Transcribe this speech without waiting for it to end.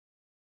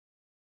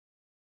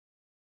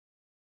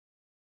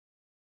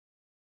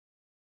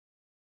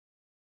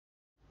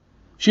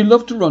She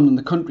loved to run in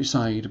the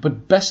countryside,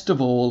 but best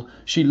of all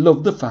she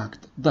loved the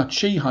fact that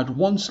she had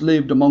once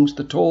lived amongst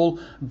the tall,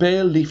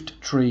 bare-leafed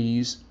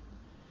trees.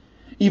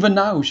 Even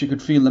now she could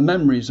feel the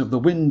memories of the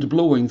wind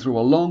blowing through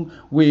her long,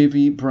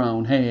 wavy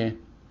brown hair.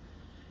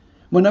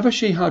 Whenever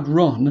she had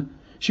run,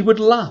 she would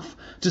laugh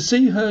to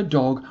see her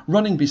dog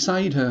running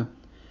beside her,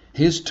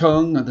 his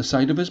tongue at the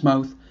side of his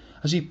mouth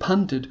as he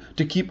panted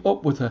to keep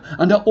up with her,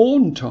 and her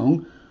own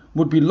tongue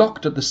would be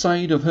locked at the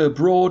side of her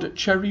broad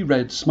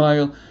cherry-red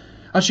smile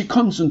as she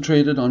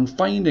concentrated on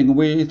finding a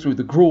way through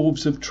the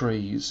groves of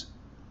trees.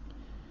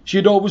 She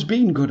had always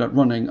been good at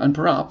running, and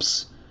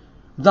perhaps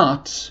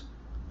that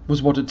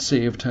was what had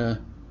saved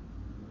her.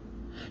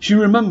 She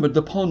remembered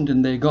the pond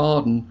in their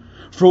garden,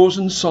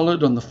 frozen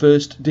solid on the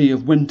first day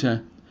of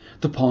winter,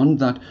 the pond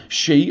that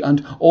she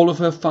and all of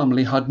her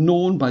family had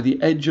known by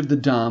the edge of the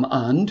dam,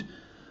 and,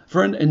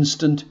 for an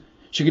instant,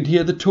 she could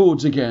hear the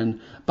toads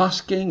again,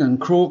 basking and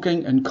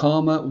croaking in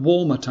calmer,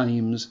 warmer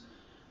times,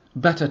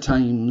 better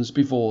times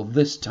before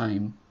this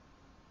time.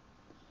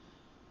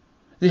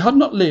 They had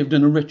not lived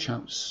in a rich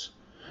house.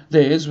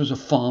 Theirs was a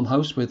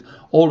farmhouse with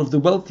all of the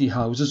wealthy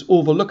houses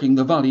overlooking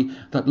the valley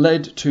that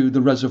led to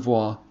the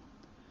reservoir.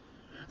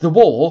 The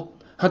war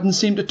hadn't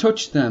seemed to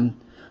touch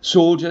them.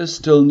 Soldiers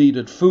still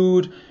needed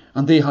food,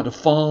 and they had a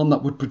farm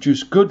that would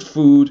produce good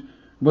food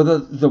whether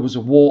there was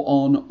a war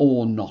on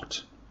or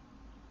not.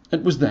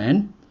 It was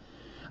then,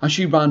 as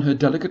she ran her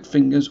delicate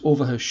fingers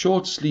over her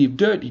short-sleeved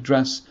dirty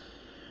dress,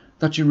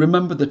 that she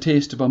remembered the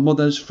taste of her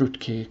mother's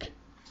fruitcake,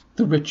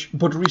 the rich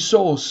buttery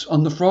sauce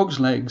on the frog's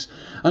legs,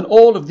 and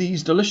all of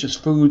these delicious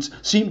foods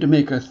seemed to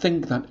make her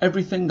think that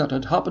everything that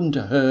had happened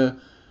to her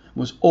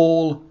was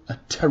all a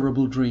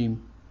terrible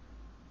dream.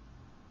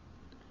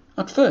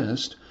 At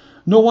first,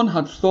 no one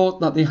had thought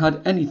that they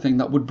had anything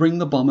that would bring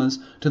the bombers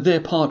to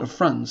their part of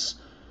France,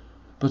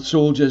 but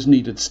soldiers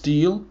needed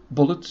steel,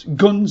 bullets,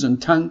 guns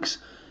and tanks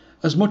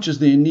as much as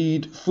they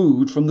need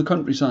food from the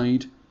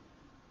countryside.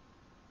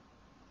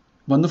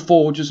 When the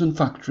forges and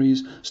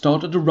factories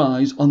started to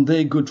rise on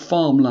their good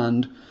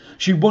farmland,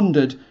 she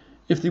wondered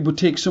if they would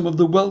take some of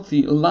the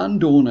wealthy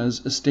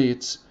landowners'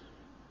 estates,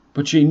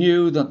 but she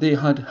knew that they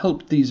had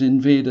helped these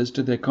invaders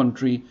to their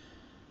country,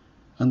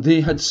 and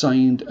they had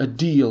signed a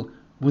deal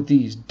with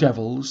these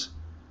devils.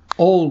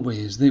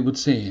 Always they would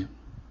say,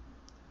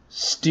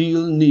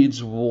 "Steel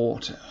needs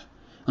water,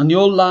 and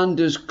your land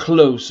is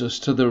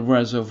closest to the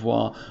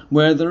reservoir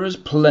where there is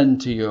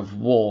plenty of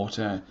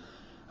water,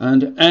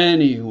 and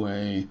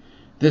anyway,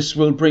 this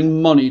will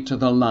bring money to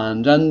the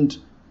land, and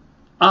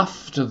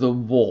after the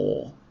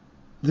war,"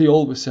 they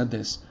always said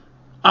this,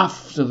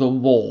 "after the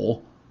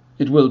war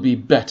it will be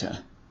better."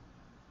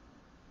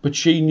 But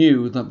she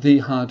knew that they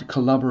had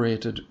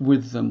collaborated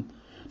with them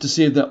to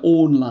save their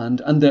own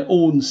land and their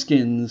own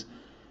skins,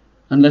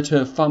 and let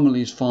her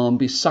family's farm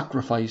be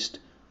sacrificed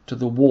to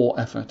the war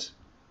effort.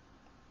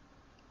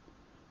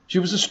 She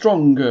was a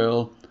strong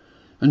girl,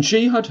 and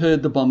she had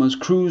heard the bombers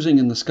cruising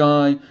in the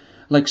sky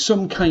like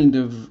some kind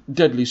of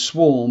deadly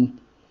swarm.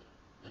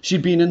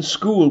 She'd been in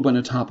school when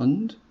it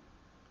happened.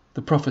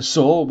 The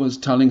professor was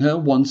telling her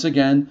once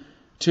again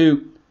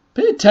to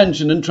pay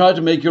attention and try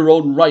to make your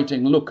own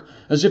writing look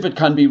as if it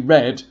can be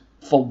read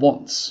for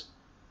once.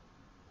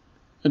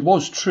 It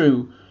was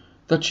true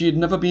that she had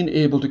never been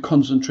able to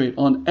concentrate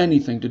on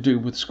anything to do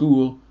with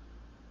school.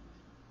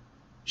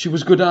 She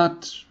was good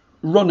at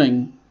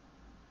running,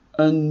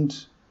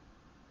 and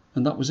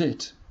that was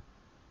it.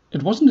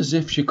 It wasn't as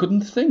if she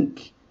couldn't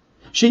think.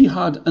 She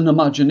had an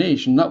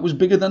imagination that was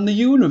bigger than the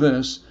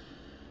universe.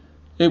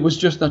 It was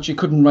just that she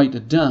couldn't write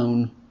it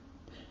down.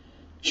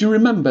 She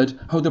remembered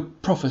how the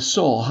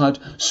professor had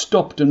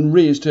stopped and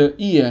raised her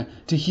ear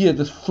to hear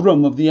the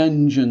thrum of the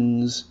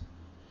engines.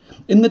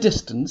 In the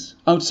distance,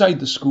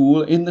 outside the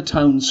school, in the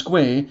town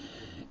square,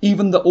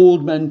 even the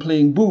old men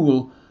playing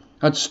boule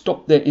had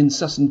stopped their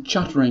incessant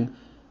chattering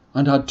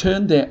and had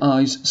turned their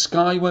eyes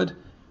skyward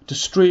to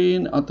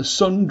strain at the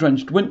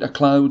sun-drenched winter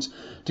clouds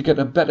to get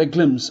a better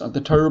glimpse at the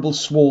terrible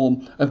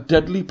swarm of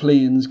deadly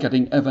planes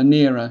getting ever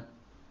nearer.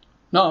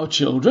 "Now,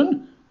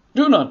 children,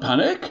 do not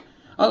panic.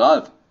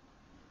 The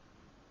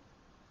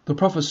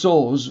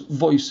professor's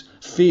voice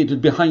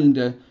faded behind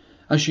her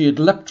as she had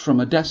leapt from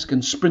her desk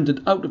and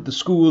sprinted out of the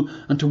school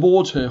and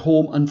towards her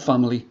home and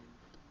family.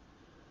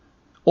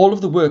 All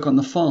of the work on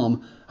the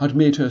farm had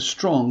made her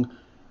strong,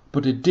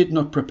 but it did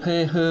not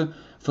prepare her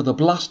for the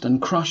blast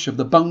and crash of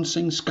the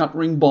bouncing,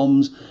 scattering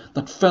bombs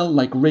that fell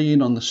like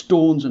rain on the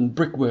stones and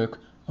brickwork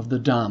of the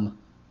dam.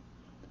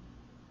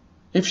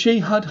 If she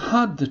had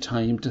had the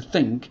time to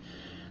think,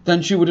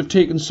 then she would have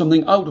taken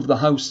something out of the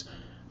house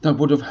that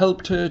would have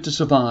helped her to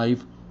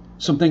survive,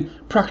 something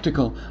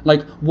practical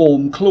like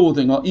warm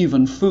clothing or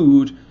even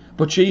food,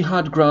 but she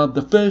had grabbed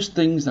the first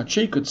things that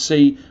she could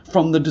see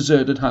from the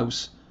deserted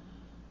house: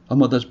 a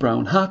mother's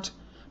brown hat,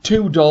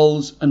 2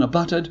 dolls and a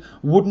battered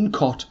wooden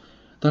cot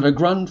that her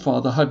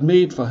grandfather had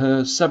made for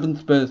her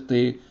 7th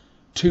birthday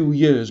 2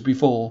 years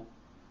before.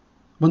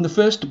 When the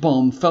first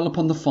bomb fell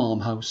upon the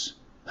farmhouse,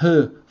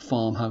 her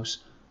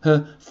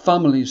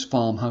family's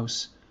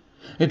farmhouse,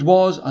 It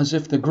was as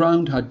if the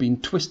ground had been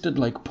twisted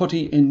like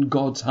putty in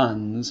God's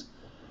hands.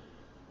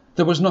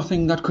 There was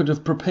nothing that could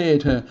have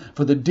prepared her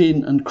for the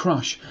din and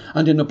crash,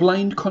 and in a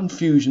blind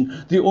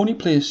confusion the only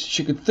place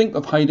she could think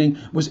of hiding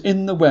was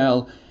in the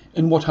well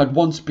in what had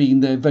once been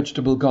their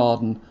vegetable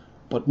garden,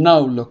 but now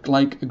looked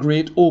like a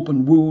great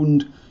open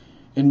wound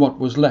in what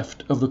was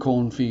left of the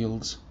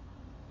cornfields.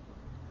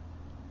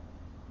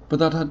 But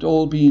that had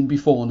all been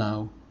before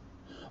now,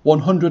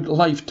 100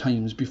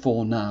 lifetimes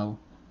before now.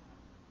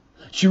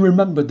 She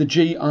remembered the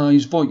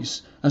J.I.'s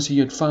voice as he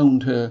had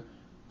found her,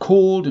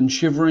 cold and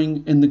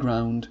shivering in the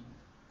ground.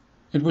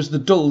 It was the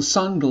dull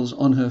sandals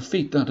on her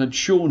feet that had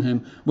shown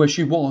him where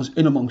she was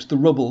in amongst the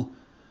rubble.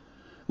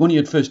 When he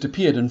had first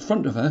appeared in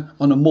front of her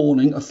on a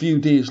morning a few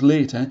days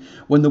later,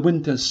 when the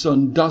winter's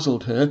sun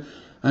dazzled her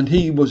and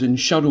he was in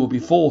shadow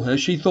before her,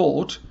 she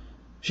thought,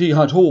 she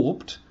had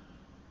hoped,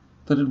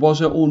 that it was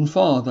her own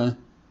father.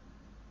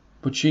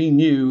 But she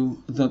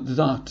knew that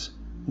that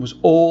was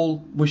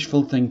all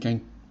wishful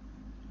thinking.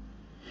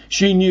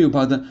 She knew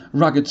by the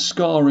ragged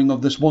scarring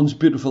of this once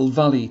beautiful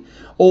valley,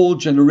 all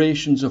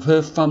generations of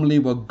her family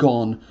were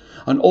gone,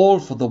 and all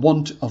for the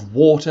want of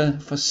water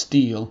for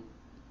steel.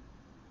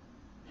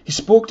 He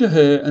spoke to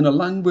her in a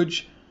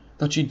language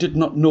that she did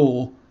not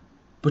know,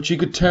 but she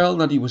could tell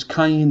that he was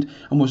kind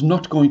and was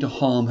not going to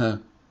harm her.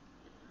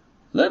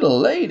 "Little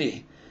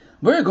lady,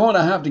 we're going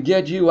to have to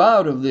get you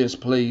out of this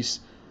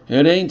place.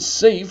 It ain't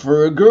safe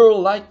for a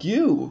girl like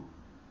you."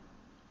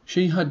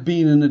 She had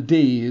been in a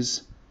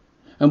daze,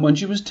 and when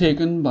she was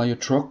taken by a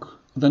truck,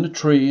 then a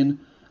train,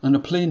 and a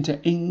plane to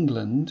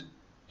England,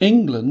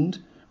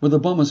 where the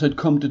bombers had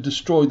come to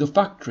destroy the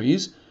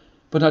factories,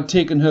 but had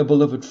taken her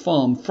beloved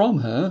farm from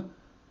her,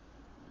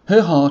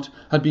 her heart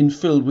had been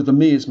filled with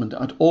amazement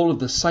at all of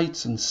the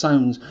sights and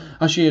sounds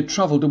as she had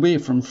travelled away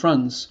from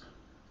France,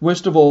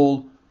 worst of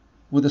all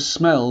were the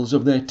smells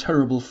of their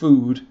terrible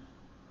food.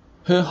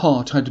 Her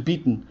heart had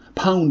beaten,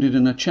 pounded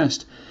in her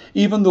chest,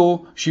 even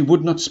though she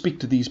would not speak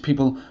to these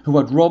people who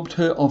had robbed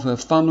her of her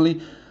family,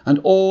 and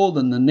all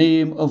in the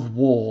name of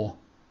war.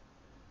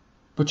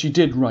 But she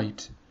did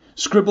write.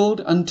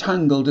 Scribbled and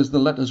tangled as the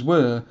letters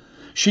were,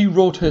 she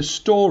wrote her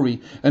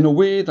story in a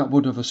way that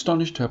would have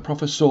astonished her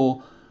professor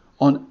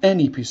on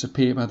any piece of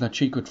paper that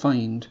she could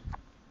find.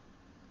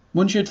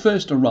 When she had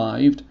first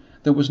arrived,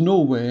 there was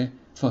nowhere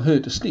for her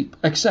to sleep,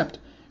 except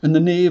in the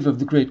nave of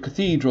the great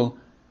cathedral,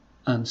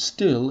 and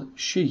still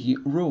she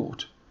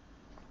wrote.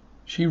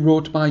 She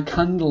wrote by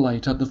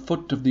candlelight at the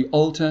foot of the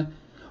altar,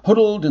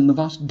 huddled in the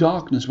vast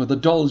darkness with the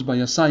dolls by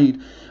her side,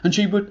 and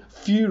she would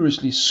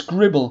furiously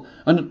scribble,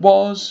 and it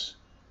was,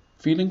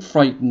 feeling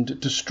frightened,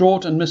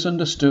 distraught and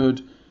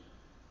misunderstood,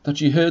 that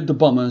she heard the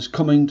bombers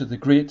coming to the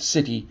great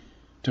city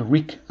to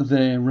wreak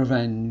their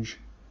revenge.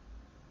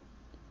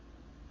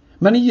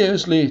 Many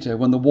years later,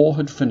 when the war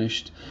had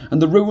finished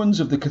and the ruins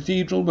of the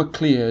cathedral were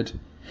cleared,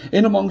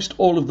 in amongst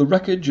all of the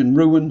wreckage and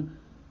ruin,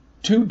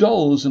 2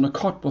 dolls and a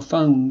cot were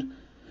found,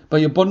 by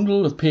a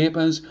bundle of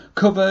papers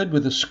covered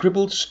with a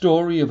scribbled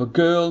story of a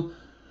girl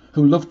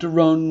who loved to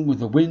run with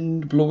the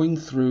wind blowing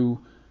through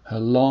her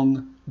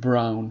long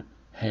brown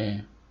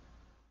hair.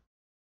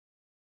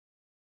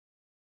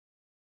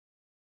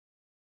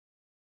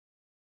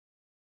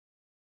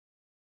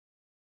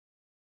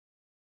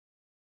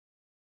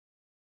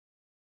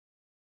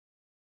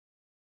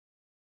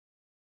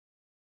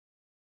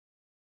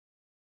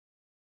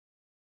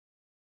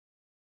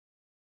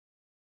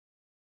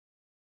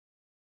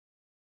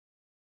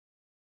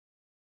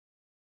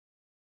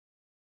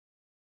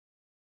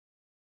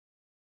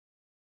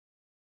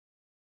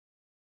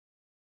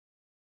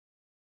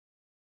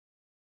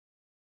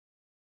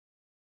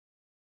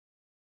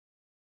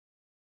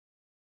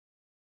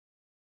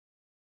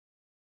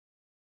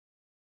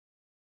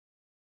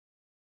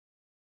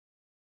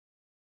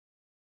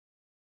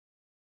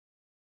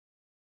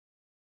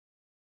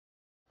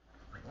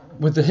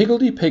 With the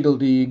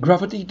higgledy-piggledy,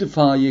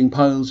 gravity-defying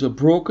piles of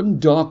broken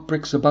dark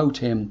bricks about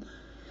him,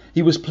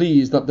 he was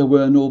pleased that there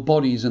were no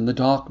bodies in the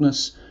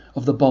darkness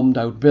of the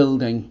bombed-out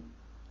building.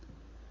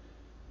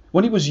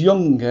 When he was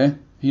younger,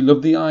 he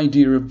loved the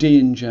idea of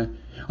danger,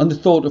 and the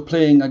thought of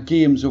playing at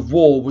games of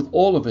war with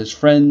all of his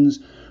friends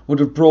would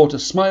have brought a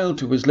smile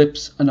to his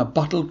lips and a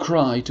battle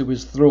cry to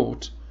his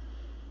throat.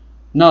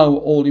 Now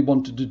all he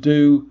wanted to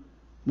do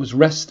was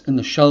rest in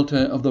the shelter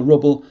of the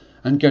rubble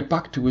and get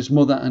back to his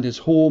mother and his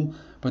home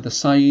by the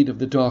side of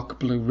the dark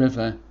blue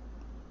river.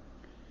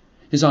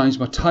 His eyes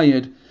were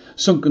tired,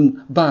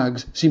 sunken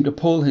bags seemed to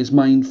pull his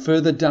mind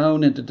further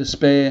down into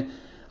despair,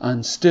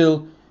 and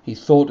still he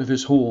thought of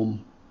his home.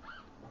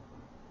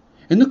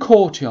 In the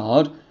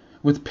courtyard,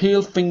 with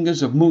pale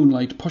fingers of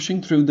moonlight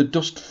pushing through the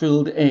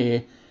dust-filled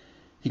air,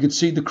 he could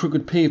see the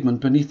crooked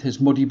pavement beneath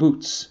his muddy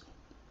boots.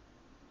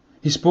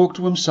 He spoke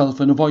to himself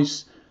in a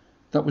voice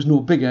that was no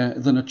bigger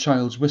than a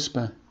child's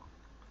whisper.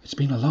 "It's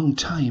been a long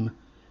time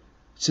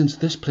since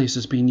this place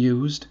has been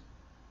used."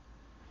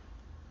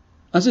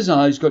 As his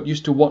eyes got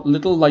used to what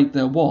little light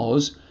there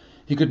was,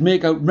 he could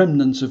make out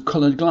remnants of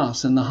coloured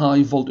glass in the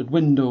high vaulted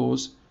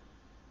windows.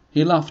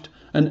 He laughed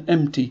an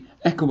empty,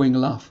 echoing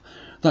laugh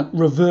that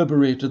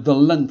reverberated the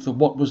length of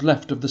what was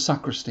left of the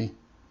sacristy.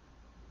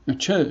 A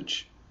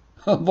church!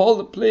 Of all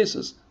the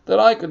places that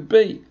I could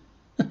be!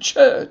 A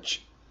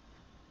church!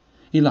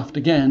 He laughed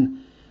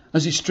again,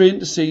 as he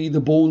strained to see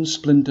the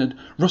bone-splintered,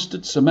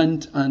 rusted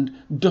cement and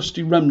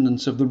dusty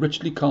remnants of the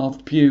richly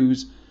carved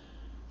pews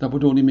that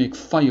would only make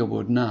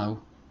firewood now.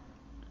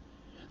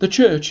 The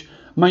church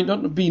might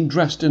not have been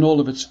dressed in all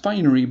of its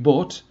finery,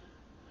 but,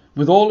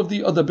 with all of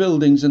the other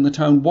buildings in the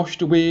town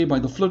washed away by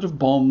the flood of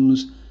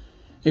bombs,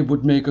 it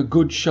would make a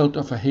good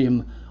shelter for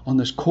him on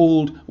this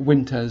cold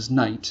winter's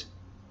night.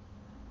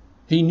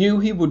 He knew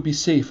he would be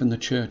safe in the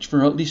church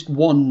for at least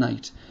one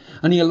night,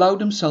 and he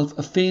allowed himself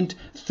a faint,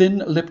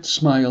 thin-lipped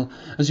smile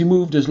as he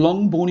moved his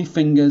long bony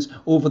fingers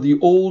over the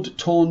old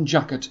torn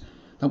jacket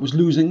that was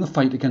losing the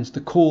fight against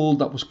the cold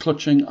that was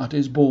clutching at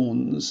his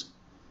bones.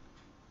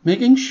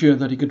 Making sure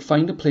that he could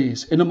find a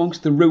place in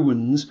amongst the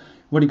ruins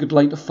where he could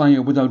light a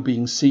fire without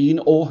being seen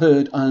or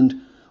heard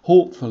and,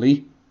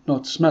 hopefully,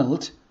 not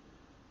smelt,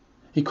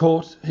 he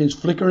caught his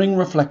flickering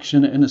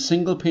reflection in a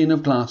single pane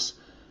of glass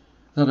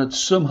that had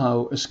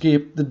somehow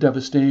escaped the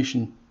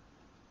devastation.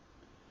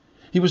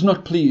 He was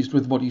not pleased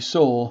with what he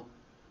saw,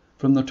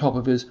 from the top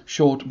of his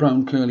short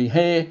brown curly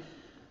hair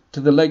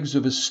to the legs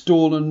of his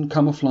stolen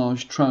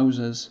camouflage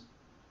trousers.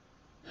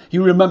 He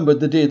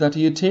remembered the day that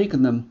he had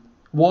taken them,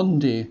 one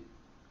day,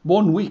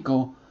 1 week,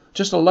 or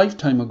just a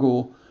lifetime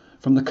ago,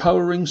 from the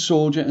cowering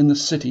soldier in the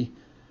city,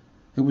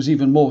 who was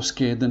even more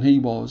scared than he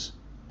was.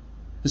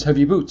 His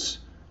heavy boots,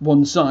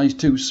 one size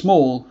too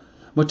small,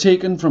 were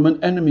taken from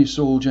an enemy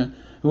soldier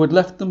who had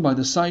left them by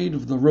the side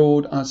of the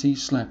road as he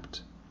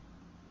slept.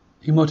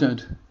 He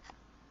muttered,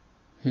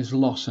 "His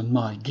loss and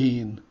my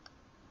gain."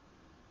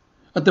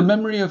 At the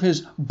memory of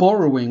his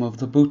borrowing of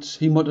the boots,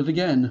 he muttered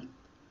again,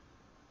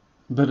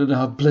 "Better to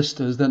have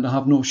blisters than to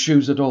have no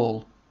shoes at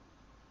all."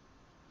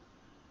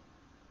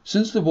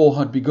 Since the war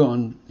had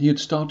begun, he had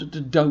started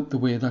to doubt the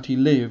way that he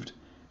lived,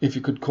 if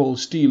you could call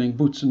stealing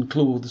boots and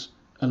clothes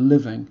a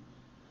living.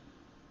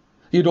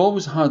 He had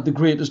always had the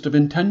greatest of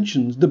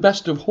intentions, the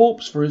best of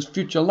hopes for his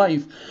future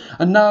life,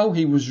 and now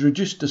he was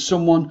reduced to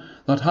someone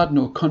that had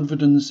no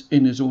confidence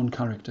in his own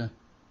character.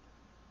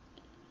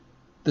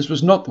 This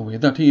was not the way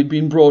that he had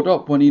been brought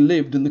up when he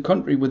lived in the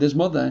country with his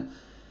mother.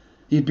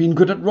 He had been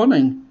good at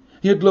running.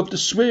 He had loved to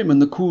swim in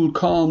the cool,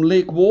 calm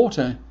lake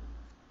water.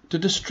 To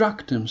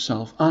distract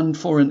himself, and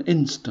for an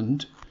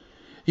instant,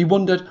 he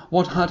wondered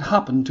what had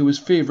happened to his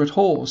favourite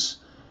horse.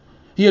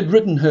 He had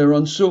ridden her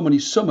on so many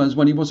summers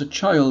when he was a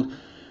child,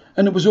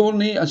 and it was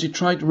only as he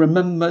tried to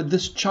remember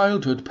this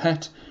childhood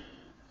pet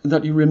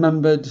that he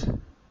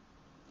remembered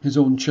his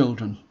own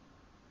children.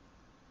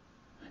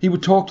 He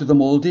would talk to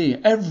them all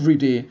day, every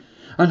day,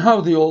 and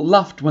how they all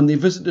laughed when they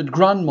visited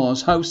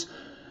Grandma's house,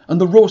 and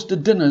the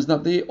roasted dinners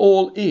that they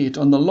all ate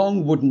on the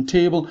long wooden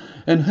table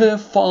in her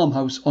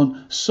farmhouse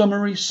on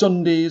summery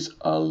Sundays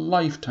a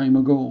lifetime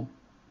ago.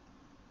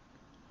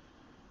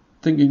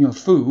 Thinking of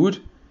food,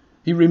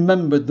 he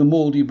remembered the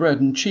mouldy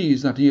bread and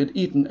cheese that he had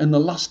eaten in the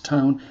last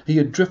town he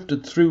had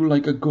drifted through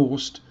like a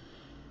ghost,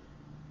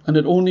 and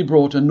it only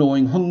brought a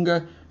gnawing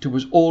hunger to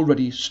his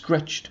already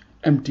stretched,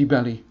 empty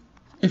belly.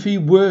 If he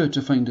were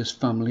to find his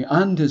family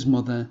and his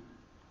mother,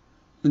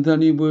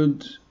 then he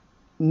would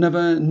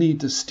never need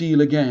to steal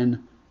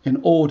again in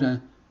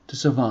order to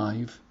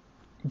survive.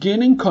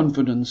 Gaining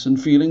confidence and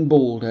feeling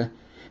bolder,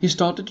 he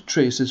started to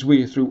trace his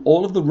way through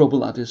all of the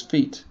rubble at his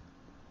feet.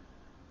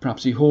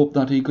 Perhaps he hoped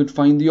that he could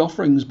find the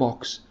offerings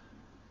box.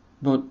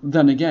 But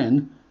then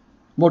again,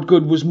 what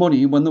good was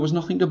money when there was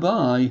nothing to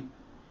buy?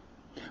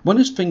 When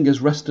his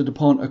fingers rested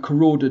upon a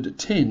corroded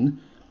tin,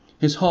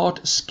 his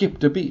heart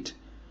skipped a beat,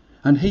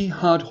 and he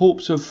had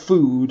hopes of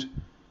food.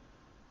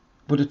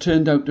 But it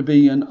turned out to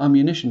be an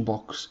ammunition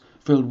box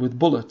filled with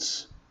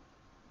bullets.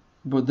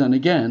 But then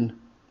again,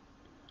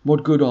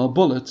 what good are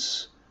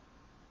bullets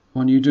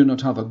when you do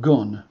not have a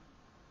gun?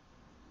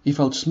 He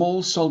felt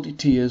small salty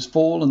tears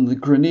fall on the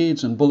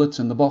grenades and bullets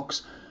in the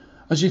box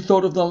as he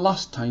thought of the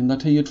last time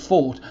that he had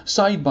fought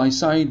side by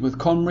side with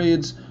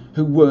comrades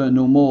who were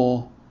no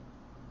more.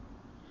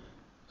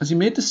 As he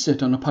made to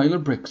sit on a pile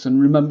of bricks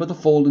and remember the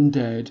fallen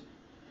dead,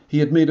 he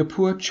had made a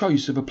poor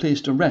choice of a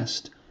place to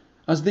rest,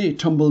 as they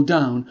tumbled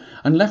down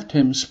and left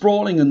him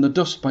sprawling in the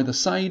dust by the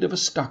side of a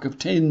stack of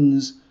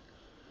tins.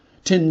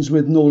 Tins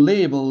with no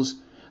labels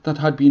that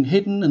had been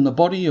hidden in the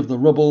body of the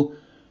rubble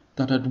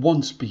that had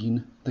once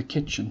been the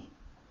kitchen.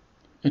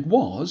 It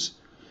was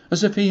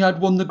as if he had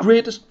won the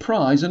greatest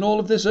prize in all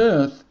of this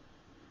earth.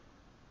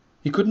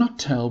 He could not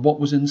tell what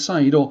was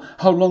inside or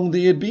how long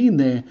they had been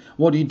there.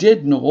 What he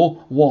did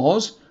know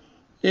was,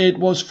 it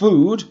was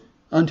food,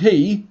 and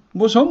he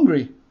was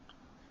hungry.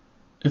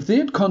 If they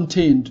had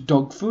contained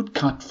dog food,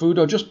 cat food,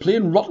 or just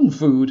plain rotten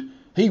food,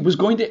 he was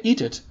going to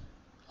eat it,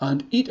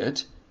 and eat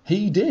it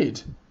he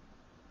did.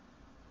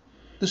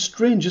 The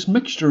strangest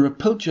mixture of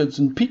pilchards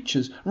and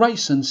peaches,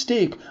 rice and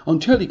steak,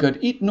 until he could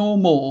eat no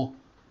more.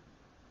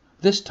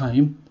 This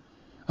time,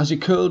 as he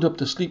curled up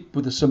to sleep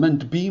with a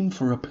cement beam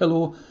for a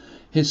pillow,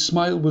 His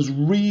smile was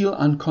real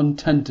and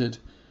contented,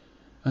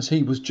 as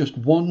he was just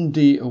 1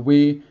 day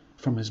away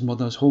from his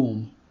mother's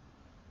home.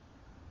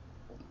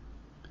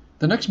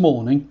 The next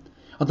morning,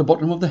 at the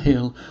bottom of the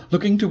hill,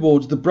 looking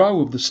towards the brow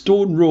of the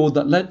stone road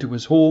that led to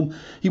his home,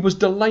 he was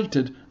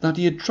delighted that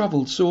he had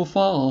travelled so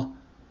far.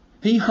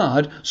 He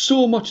had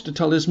so much to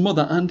tell his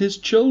mother and his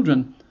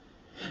children.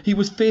 He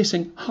was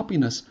facing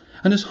happiness,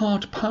 and his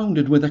heart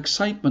pounded with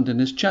excitement in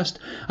his chest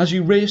as he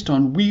raced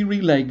on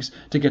weary legs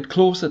to get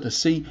closer to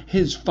see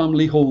his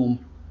family home.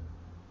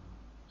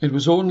 It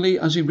was only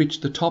as he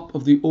reached the top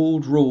of the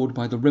old road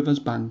by the river's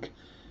bank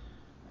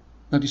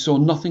that he saw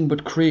nothing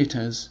but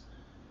craters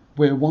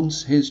where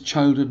once his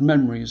childhood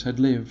memories had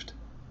lived.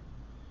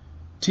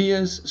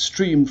 Tears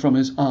streamed from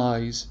his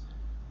eyes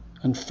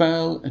and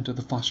fell into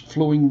the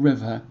fast-flowing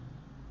river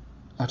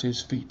at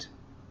his feet.